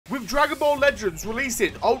with Dragon Ball Legends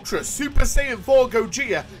releasing Ultra Super Saiyan 4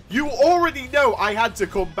 Gogeta, you already know I had to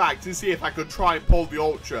come back to see if I could try and pull the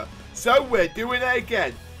Ultra. So we're doing it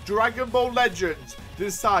again. Dragon Ball Legends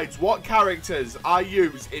decides what characters I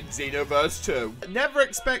use in Xenoverse 2. Never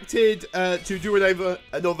expected to do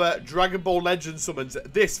another Dragon Ball Legends summons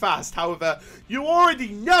this fast. However, you already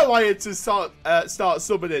know I had to start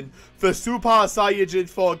summoning for Super Saiyajin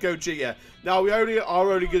 4 Gogeta. Now, we are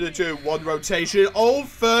only going to do one rotation. Oh,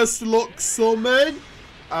 first look summon.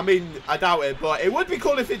 I mean, I doubt it, but it would be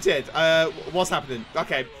cool if it did. What's happening?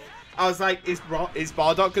 Okay. I was like, is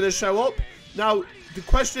Bardock going to show up? Now, the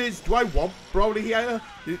question is, do I want Broly here?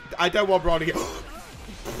 I don't want Broly here.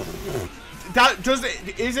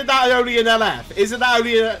 Isn't that only an LF? Isn't that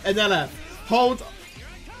only an LF? Hold.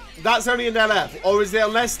 That's only an LF. Or is it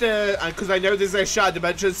unless because I know there's a Shatter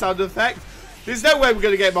Dimension sound effect. There's no way we're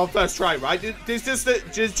going to get him on first try, right? There's just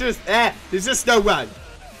no way.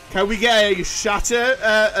 Can we get a Shatter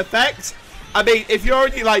effect? I mean, if we're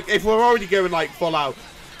already going like full out.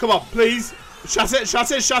 Come on, please. Shatter,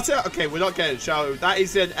 shatter, shatter. Okay, we're not getting shatter. That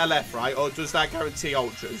is an LF, right? Or does that guarantee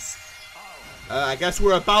ultras? I guess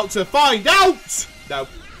we're about to find out. No.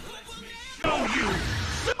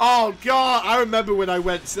 Oh god, I remember when I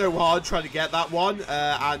went so hard trying to get that one,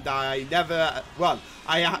 and I never. Well,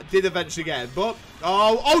 I did eventually get it, but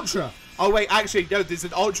ultra. Oh wait, actually no, there's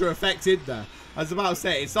an ultra effect in there. I was about to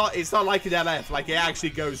say it's not like an LF, like it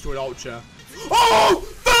actually goes to an ultra. Oh,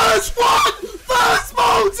 first one, first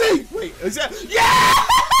multi. Wait, is it? Yeah!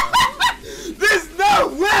 There's no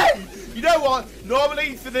way. You know what?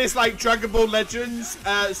 Normally for this like Dragon Ball Legends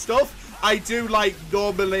stuff, I do like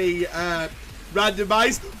normally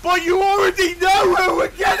randomize, but you already know who we're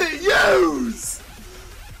gonna use.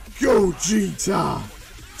 Gogeta,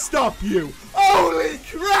 stop you! Holy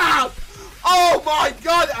crap! Oh my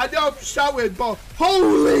god! I know I'm shouting, but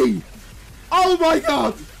holy! Oh my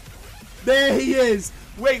god! There he is.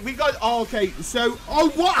 Wait, we got. Oh, okay. So,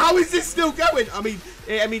 what? How is this still going? I mean,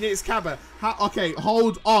 it's Cabba. Okay,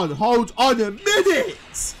 hold on a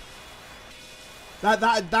minute.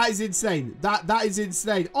 That is insane. That is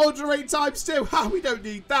insane. Ultra 8 times 2. Ha, we don't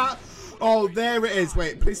need that. Oh, there it is.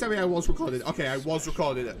 Wait, please tell me I was recording. Okay, I was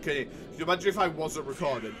recording it. Can you imagine if I wasn't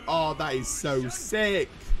recording? Oh, that is so sick.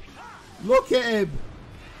 Look at him.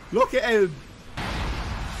 Look at him.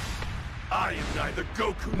 I am neither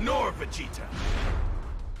Goku nor Vegeta.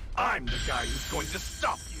 I'm the guy who's going to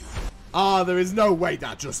stop you. Ah, there is no way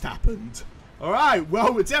that just happened. Alright,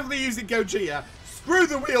 well, we're definitely using Gogeta. Screw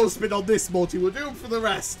the wheel spin on this multi. We'll do it for the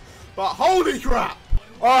rest. But holy crap.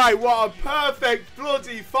 Alright, what a perfect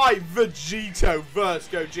bloody fight. Vegito versus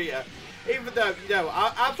Gogeta. Even though, you know,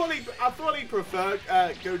 I fully prefer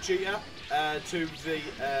Gogeta to the,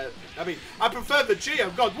 I mean, I prefer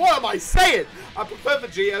Vegeta. God, what am I saying? I prefer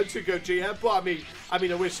Vegeta to Gogeta, but I mean,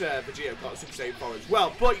 I wish Vegeta got some same power as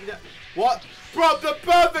well. But you know what, bro? The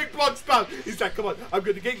perfect block spam. He's like, come on, I'm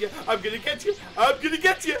gonna get you. I'm gonna get you. I'm gonna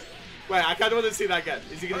get you. Wait, I kind of want to see that again.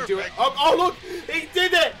 Is he gonna do it? Oh, look, he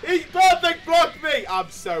did it. He perfect blocked me.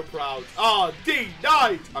 I'm so proud. Oh,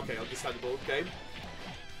 denied. Okay, understandable game.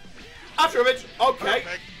 After image. Okay.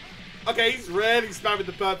 Perfect. Okay, he's really spamming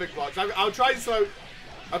the perfect blocks. I'll try and slow.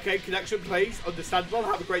 Okay, connection, please. Understandable.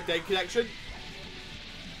 Have a great day, connection.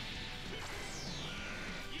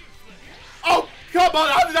 Oh, come on.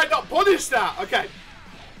 How did I not punish that? Okay.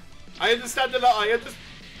 I understand a lot.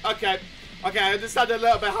 Okay. Okay, I understand a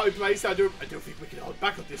little bit how he plays. So I don't think we can hold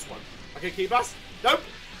back on this one. Okay, keep us. Nope.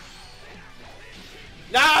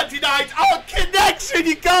 Nah, denied. Oh, connection.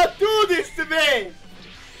 You can't do this to me.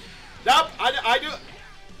 Nope. I do.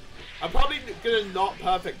 I'm probably gonna not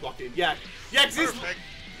perfect block him. Yeah. Yeah, because he's...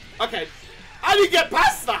 Okay. How do you get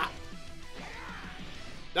past that?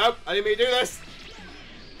 Nope, I didn't mean to do this.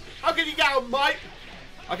 How can you get on my...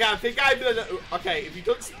 Okay, I think I'm gonna... Okay, if you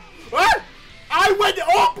don't... Ah! I went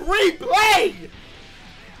up replay!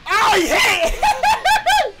 I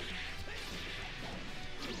hit!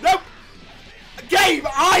 Nope! Game,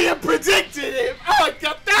 I am predicting him! Oh,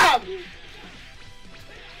 god damn!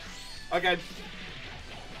 Okay.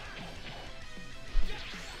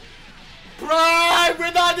 Prime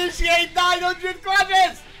with initiate 900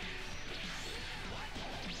 clashes!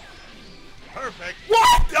 Perfect.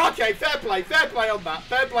 What? Okay, fair play on that.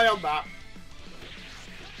 Fair play on that.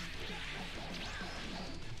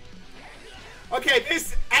 Okay,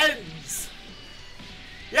 this ends.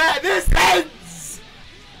 Yeah, this ends.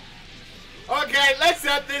 Okay, let's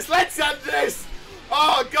end this. Let's end this.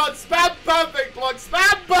 Oh god, spam perfect block.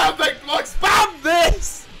 Spam perfect block. Spam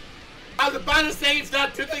this. And the banner saves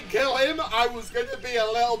that didn't kill him. I was going to be a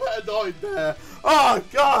little bit annoyed there. Oh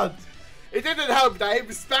god. It didn't help that him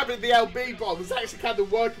spamming the LB bot was actually kind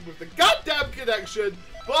of working with the goddamn connection.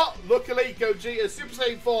 But luckily, Gogeta Super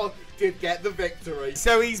Saiyan 4 did get the victory.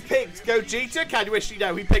 So he's picked Gogeta. Kind of wish, you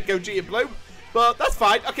know, he picked Gogeta Blue. But that's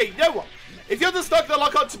fine. Okay, you know what? If you're just not going to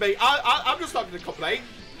lock onto me, I'm just not going to complain.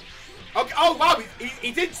 Okay, oh, wow.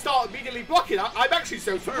 He did start immediately blocking. I'm actually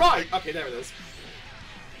so surprised. Okay, there it is.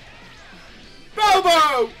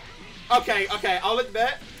 Bobo! Okay, I'll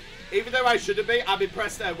admit, even though I shouldn't be, I'm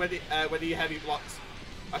impressed when he heavy blocks.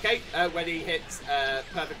 Okay, when he hits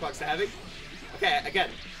perfect blocks to heavy. Okay, again.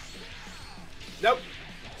 Nope.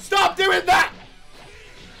 Stop doing that!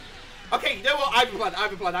 Okay, you know what? I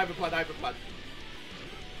have a plan.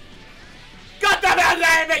 God damn it,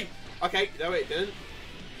 I'm me! Okay, no, it didn't.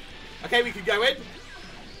 Okay, we can go in.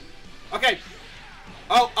 Okay.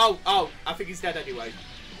 Oh, I think he's dead anyway.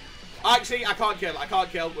 Actually, I can't kill.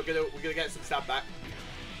 We're gonna get some stab back.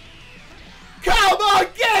 Come on,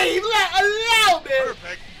 game! Allow me!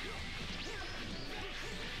 Perfect.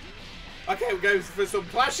 Okay, we're going for some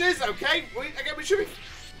clashes. Okay, we should be.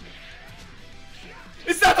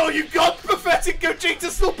 Is that all you got, Pathetic Gogeta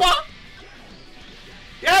Super?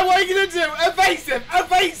 Yeah, what are you gonna do?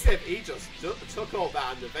 Evasive! He just took all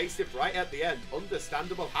that and evasive right at the end.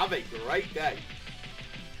 Understandable. Have a great day.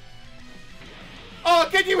 Oh,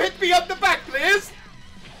 can you hit me on the back, please?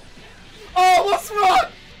 Oh, what's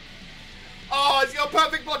wrong? Oh, is your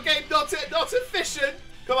perfect block game not efficient?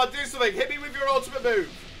 Come on, do something. Hit me with your ultimate move.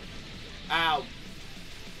 Ow.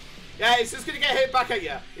 Yeah, it's just gonna get hit back at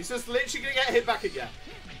you. It's just literally gonna get hit back at you.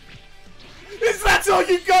 Is that all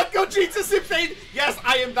you got, Gogeta 16? Yes,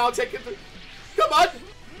 I am now taking the... Come on.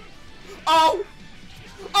 Oh.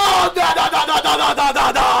 Oh,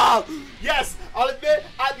 no. Yes, I'll admit,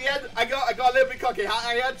 at the end, I got a little bit cocky.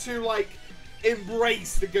 I had to, like,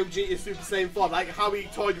 embrace the Gogeta Super Saiyan 4, like how he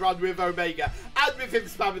toyed around with Omega, and with him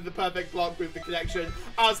spamming the perfect block with the connection.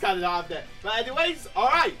 I was kind of out of it. But anyways,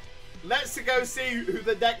 alright. Let's go see who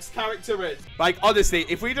the next character is. Like, honestly,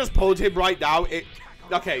 if we just pulled him right now,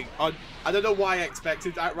 okay, I don't know why I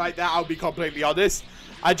expected that right there, I'll be completely honest.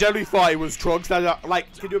 I generally thought it was Trunks.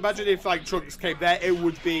 Like, can you imagine if, like, Trunks came there? It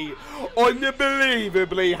would be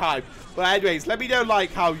unbelievably hype. But anyways, let me know,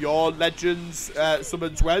 like, how your Legends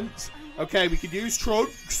summons went. Okay, we can use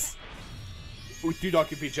Trunks. We do not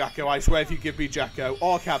give me Jacko. I swear if you give me Jacko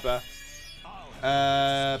or Cabba.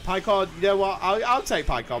 Pycon, you know what? I'll take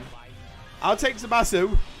Pycon. I'll take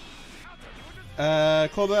Zamasu.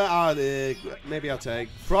 Cover, maybe I'll take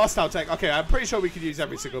Frost. I'll take. Okay, I'm pretty sure we can use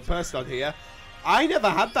every single person on here. I never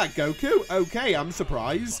had that Goku. Okay, I'm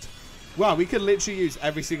surprised. Well, we can literally use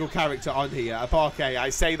every single character on here. Okay, I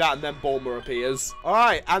say that and then Bulma appears.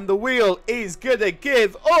 Alright, and the wheel is gonna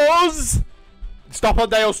give us... Stop on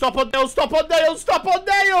Dale, stop on Dale, stop on Dale, stop on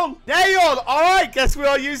Dale! Dale! Alright, guess we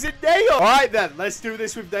are using Dale. Alright then, let's do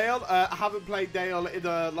this with Dale. I haven't played Dale in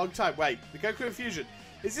a long time. Wait, the Goku Infusion.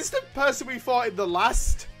 Is this the person we fought in the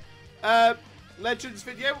last Legends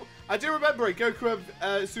video? I do remember it, Goku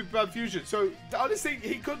Superman Fusion. So, honestly,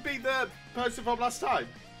 he could be the person from last time.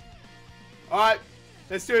 Alright,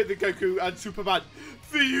 let's do it, the Goku and Superman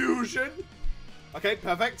Fusion. Okay,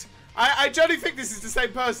 perfect. I generally think this is the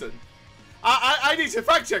same person. I need to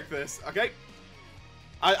fact check this, okay?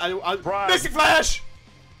 Mystic Flash!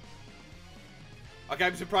 Okay,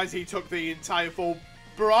 I'm surprised he took the entire full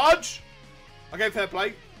barrage. Okay, fair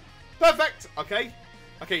play. Perfect, okay.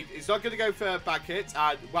 Okay, he's not going to go for back hit,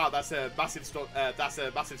 and wow, that's a massive stun,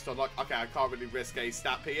 lock. Okay, I can't really risk a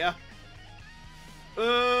snap here.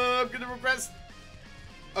 I'm going to regress.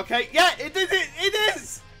 Okay, yeah, it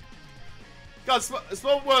is! God,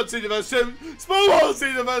 Small Worlds Universe 2! Small Worlds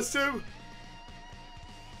Universe 2!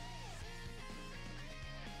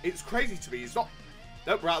 It's crazy to me, it's not...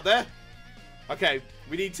 Nope, we're out there. Okay,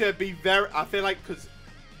 we need to be very... I feel like, because...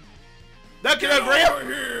 No, get over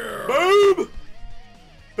here! Boom!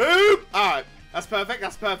 Boom! Alright, that's perfect,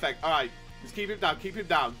 that's perfect. Alright, just keep him down, keep him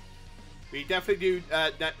down. We definitely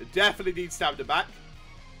need stamina back.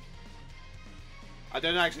 I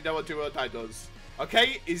don't actually know what Duo-Tai does.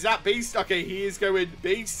 Okay, is that Beast? Okay, he is going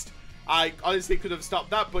Beast. I honestly could have stopped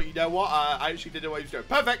that, but you know what? I actually didn't know what he was doing.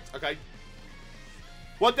 Perfect! Okay.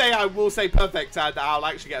 One day I will say perfect, and I'll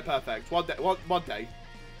actually get perfect. One day.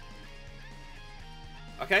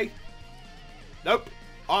 Okay. Nope.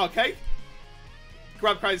 Oh, okay.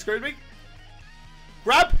 Grab kind of screwed me.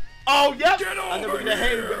 Grab. Oh, yep. And then we're going to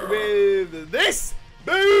hit him with this.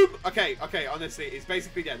 Boom. Okay, okay. Honestly, it's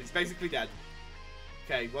basically dead. It's basically dead.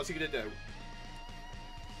 Okay, what's he going to do?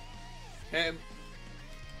 Hit him.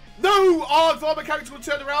 No! Oh, I thought my character would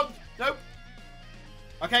turn around. Nope.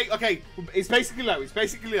 Okay, okay. It's basically low. It's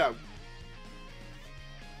basically low.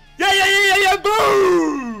 Yeah,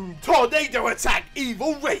 boom! Tornado attack,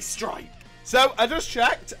 evil ray strike. So, I just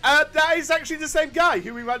checked, that is actually the same guy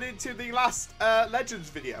who we ran into the last Legends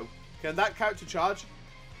video. Can that character charge?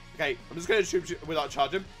 Okay, I'm just going to shoot without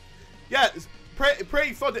charging. Yeah, it's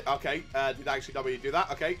pretty funny. Okay, did I actually not really do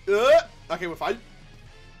that? Okay, okay, we're fine.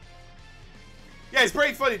 Yeah, it's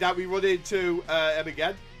pretty funny that we run into him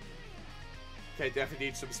again. Okay, definitely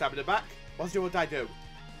need some stamina back. What did I do?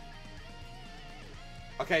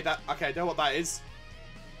 Okay, okay, I know what that is.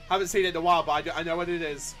 Haven't seen it in a while, but I know what it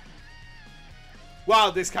is.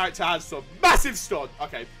 Wow, this character has some massive stun.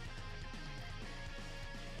 Okay.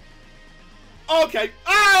 Okay.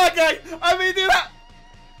 Ah, okay. I mean, do that.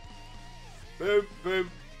 Boom,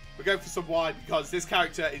 boom. We're going for some wine because this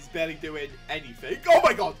character is barely doing anything. Oh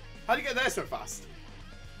my god. How did you get there so fast?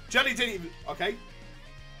 Jelly didn't even... Okay.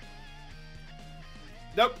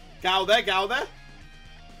 Nope. Get out there, get out there.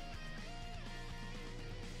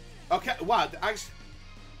 Okay, wow. Actually...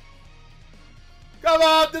 Come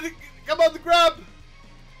on, come on, the grab.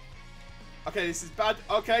 Okay, this is bad.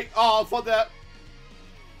 Okay. Oh, for the...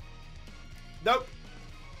 Nope.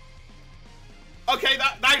 Okay,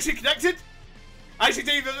 that actually connected. I actually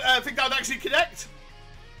didn't even think that would actually connect.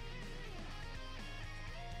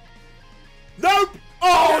 Nope.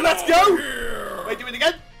 Oh, let's go. Wait, do it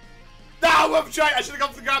again. No, I'm trying. I should have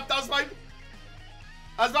gone for the grab. That was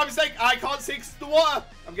my mistake. I can't see the water.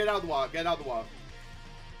 I'm getting out of the water. I'm getting out of the water.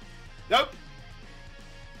 Nope.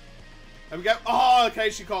 There we go. Oh, okay,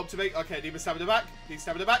 she caught up to me. Okay, need my stamina back. Need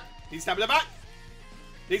stamina back. Need stamina back.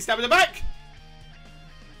 Need stamina back.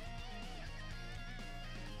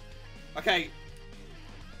 Okay.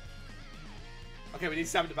 Okay, we need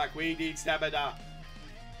stamina back. We need stamina.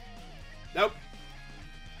 Nope.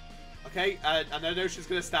 Okay, and I know she's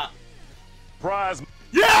gonna stop. Prize.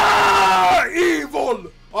 Yeah! Evil!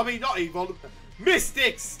 I mean, not evil.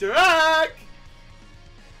 Mystic Strike!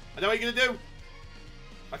 I know what you're gonna do.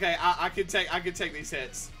 Okay, I can take these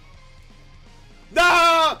hits.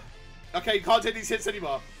 No! Okay, you can't take these hits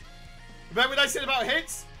anymore. Remember what I said about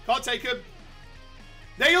hits? Can't take them.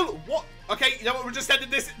 Nail, what? Okay, you know what? We're just ending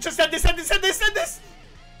this. Just end this, end this, end this, end this.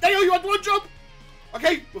 Nail, you had one job.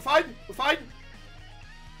 Okay, we're fine. We're fine.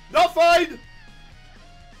 Not fine.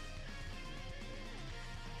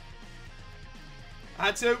 I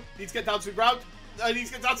had to. Need to get down to the ground. I need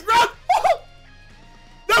to get down to the ground.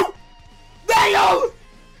 No! Nail!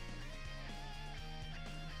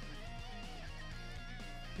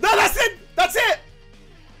 No, that's it! That's it!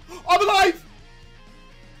 I'm alive!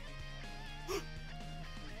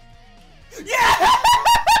 Yeah!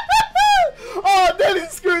 Oh, I nearly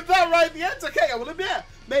screwed that right at the end. Okay, I will admit.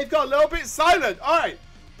 May have got a little bit silent. Alright.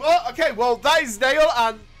 But, okay, well, that is Nail.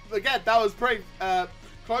 And, again, that was pretty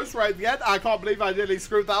close right at the end. I can't believe I nearly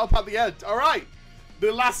screwed that up at the end. Alright.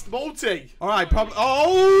 The last multi. Alright, probably.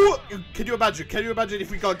 Oh! Can you imagine? Can you imagine if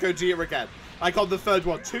we got Gogeta again? Like on the third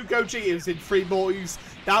one. 2 Gogetas in 3 multis.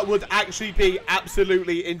 That would actually be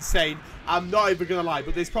absolutely insane. I'm not even going to lie.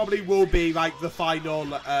 But this probably will be like the final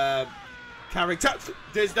character.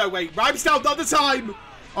 There's no way. Rhymes down another time.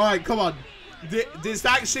 Alright, come on. There's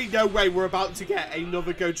actually no way we're about to get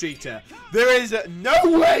another Gogeta. There is no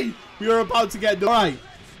way we're about to get... Alright.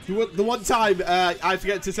 The one time I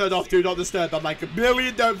forget to turn off Do Not Disturb, I'm like, a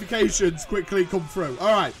million notifications quickly come through.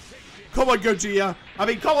 Alright. Come on, Gogeta. I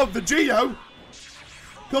mean, come on, Vegito.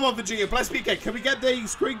 Come on, Vegeta. Bless me again. Can we get the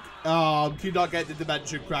screen? Oh, can you not get the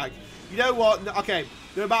dimension crack? You know what? Okay.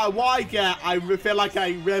 No matter what I get, I feel like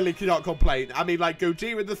I really cannot complain. I mean, like,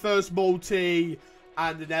 Gogeta in the first multi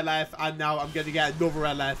and an LF, and now I'm going to get another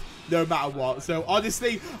LF no matter what. So,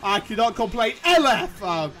 honestly, I cannot complain.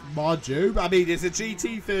 LF! Marju. I mean, it's a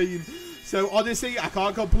GT theme. So, honestly, I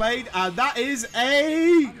can't complain. And that is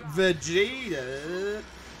a Vegeta.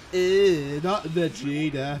 Not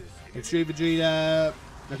Vegeta. Extreme Vegeta.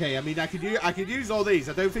 Okay, I mean, I could use all these.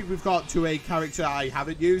 I don't think we've got to a character I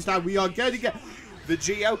haven't used. Now, we are going to get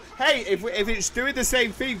Vegito. Hey, if it's doing the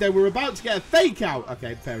same thing, then we're about to get a fake out.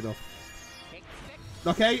 Okay, fair enough.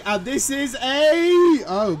 Okay, and this is a...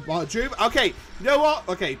 Oh, Dream. Okay, you know what?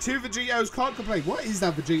 Okay, 2 Vegetos, can't complain. What is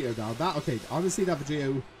that Vegito now? That, okay, honestly, that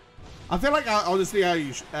Vegito... I feel like,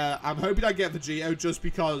 I'm hoping I get Vegito just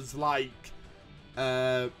because, like,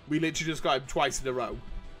 we literally just got him twice in a row.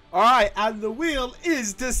 Alright, and the wheel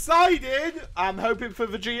is decided. I'm hoping for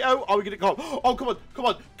Vegito. Are we going to go? Oh, come on, come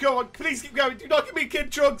on, go on. Please keep going. Do not give me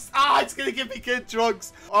Kid Trunks. Ah, it's going to give me Kid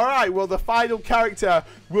Trunks. Alright, well, the final character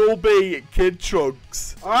will be Kid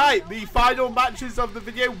Trunks. Alright, the final matches of the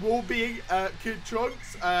video will be Kid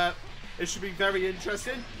Trunks. It should be very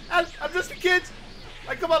interesting. And I'm just a kid.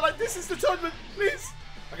 Like, come on, like, this is the tournament, please.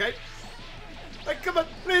 Okay. Like, come on,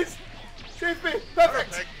 please. Save me.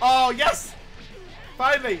 Perfect. Oh, yes.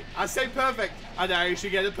 Finally, I say perfect. And I actually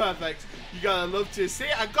get it perfect. You gotta love to see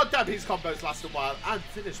it. And goddamn, his combos last a while. And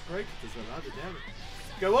finish break as well.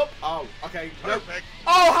 Go up. Oh, okay. Nope.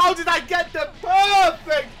 Oh, how did I get the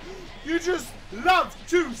perfect? You just love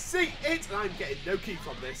to see it. And I'm getting no key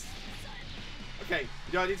from this. Okay,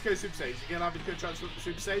 you know, I need to go Super Saiyan. You can have me to go transfer to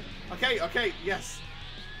Super Saiyan. Okay, yes.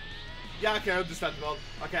 Yeah, okay, understandable.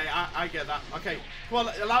 Okay, I get that. Okay, come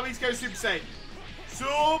on, allow me to go Super Saiyan.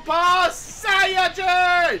 Super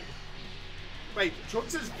Saiyajin! Wait,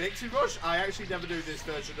 Trunks has Victory Rush? I actually never knew this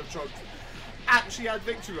version of Trunks actually had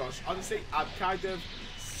Victory Rush. Honestly, I'm kind of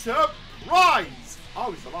surprised.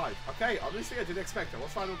 Oh, he's alive. Okay, honestly, I didn't expect that.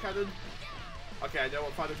 What's Final Cannon? Okay, I know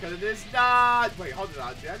what Final Cannon is. Nah! Wait, hold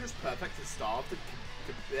on. Did I just perfectly starve the...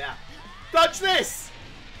 Yeah. Dodge this!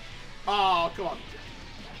 Oh, come on.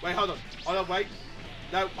 Wait, hold on, wait.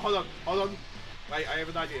 No, hold on. Wait, I have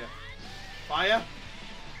an idea. Fire.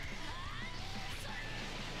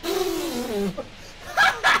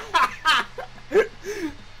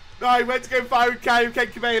 No, I went to go fire with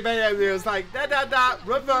Kamehameha and it was like, da,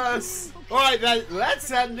 reverse. Alright then, let's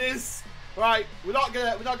end this. Alright, we're not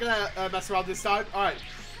gonna mess around this time. Alright.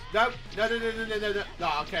 No. No,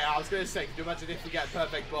 okay, I was gonna say, can you imagine if we get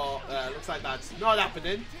perfect, but looks like that's not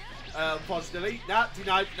happening. Unfortunately, nah.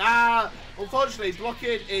 Unfortunately,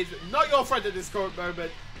 blocking is not your friend at this current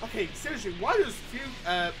moment. Okay, seriously, why does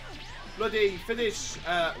bloody finish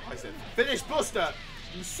Buster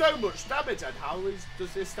do so much damage? And how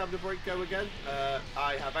does this stamina break go again?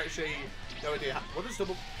 I have actually no idea. What is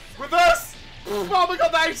double reverse? Oh my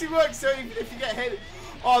god, that actually works. So even if you get hit,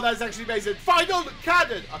 oh, that's actually amazing. Final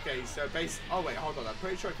cannon. Okay, so base. Oh wait, hold on. I'm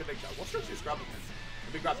pretty sure I can make that. What's this grabbing?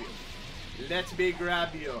 Let me grab you. Let me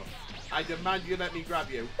grab you. I demand you let me grab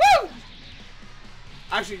you. Woo!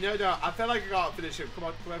 Actually, no. I feel like I gotta finish him. Come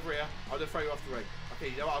on, come over here. I'll just throw you off the ring. Okay,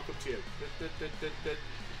 you know what? I'll come to you.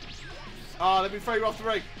 Oh, let me throw you off the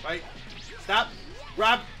ring. Wait. Snap.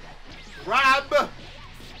 Grab. Alright,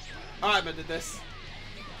 I did this.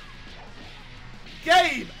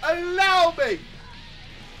 Game, allow me.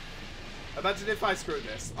 Imagine if I screw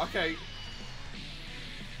this. Okay.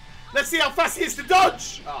 Let's see how fast he is to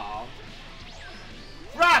dodge. Oh.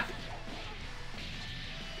 Grab.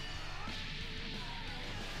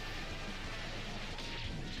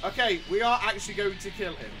 Okay, we are actually going to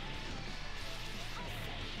kill him.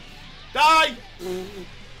 Die!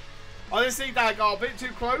 Honestly, that got a bit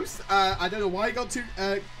too close. I don't know why I got too...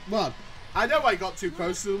 well, I know I got too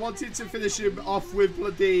close. So I wanted to finish him off with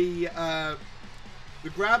bloody... the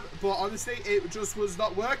grab. But honestly, it just was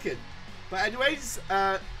not working. But anyways,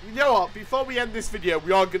 you know what? Before we end this video,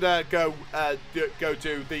 we are going to go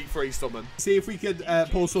do the free summon. See if we can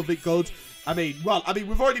pull something good. I mean,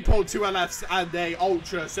 we've already pulled 2 LFs and a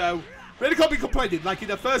Ultra, so really can't be complaining. Like in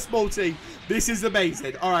the first multi, this is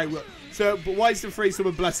amazing. All right, well, so but why is the free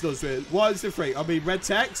someone blessed us with? What is the free? I mean, red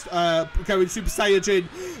text, going Super Saiyajin,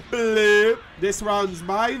 blue. This round's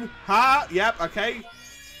mine. Ha, yep, okay.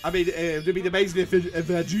 I mean, it would be amazing if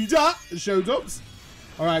Vegeta showed up.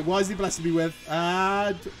 All right, what is he blessing me with?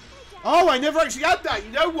 And oh, I never actually had that.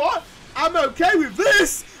 You know what? I'm okay with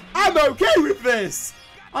this. I'm okay with this.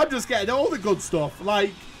 I'm just getting all the good stuff,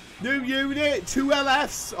 like new unit, 2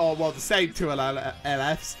 LFs, or well, the same 2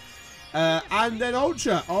 LFs, and then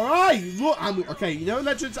Ultra. All right, look, okay. You know,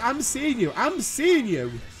 Legends, I'm seeing you. I'm seeing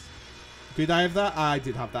you. Did I have that? I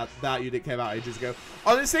did have that. That unit came out ages ago.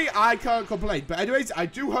 Honestly, I can't complain. But anyways, I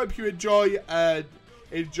do hope you enjoyed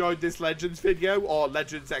this Legends video or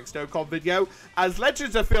Legends Xenoverse video, as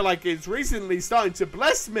Legends I feel like is recently starting to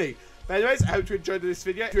bless me. But anyways, I hope you enjoyed this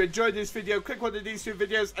video. If you enjoyed this video, click one of these 2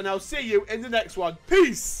 videos, and I'll see you in the next one.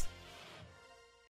 Peace!